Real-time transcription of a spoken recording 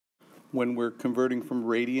when we're converting from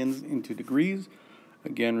radians into degrees,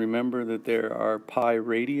 again, remember that there are pi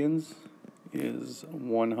radians is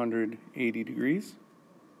 180 degrees.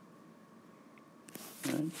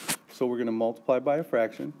 Right? So we're going to multiply by a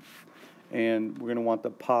fraction, and we're going to want the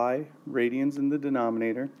pi radians in the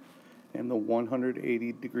denominator and the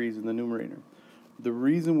 180 degrees in the numerator. The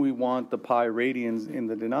reason we want the pi radians in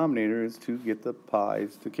the denominator is to get the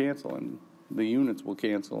pi's to cancel, and the units will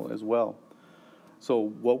cancel as well. So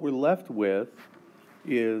what we're left with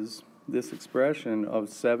is this expression of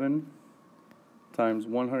 7 times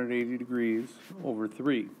 180 degrees over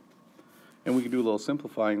 3. And we can do a little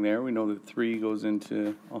simplifying there. We know that 3 goes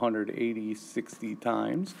into 180 60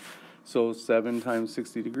 times. So 7 times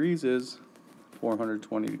 60 degrees is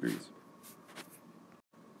 420 degrees.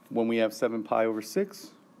 When we have 7 pi over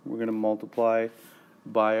 6, we're going to multiply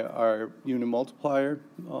by our unit multiplier.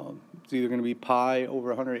 It's either going to be pi over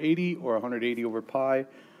 180 or 180 over pi.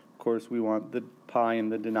 Of course, we want the pi in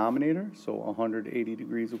the denominator, so 180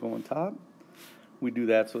 degrees will go on top. We do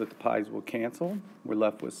that so that the pi's will cancel. We're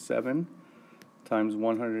left with 7 times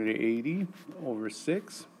 180 over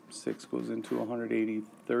 6. 6 goes into 180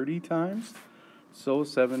 30 times. So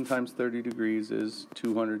 7 times 30 degrees is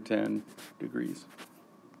 210 degrees.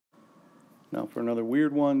 Now for another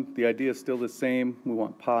weird one, the idea is still the same. We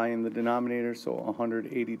want pi in the denominator, so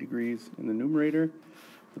 180 degrees in the numerator.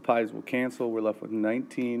 The pi's will cancel. We're left with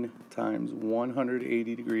 19 times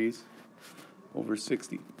 180 degrees over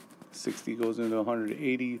 60. 60 goes into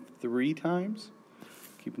 183 times.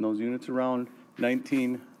 Keeping those units around.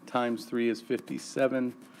 19 times 3 is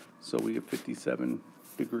 57, so we get 57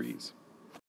 degrees.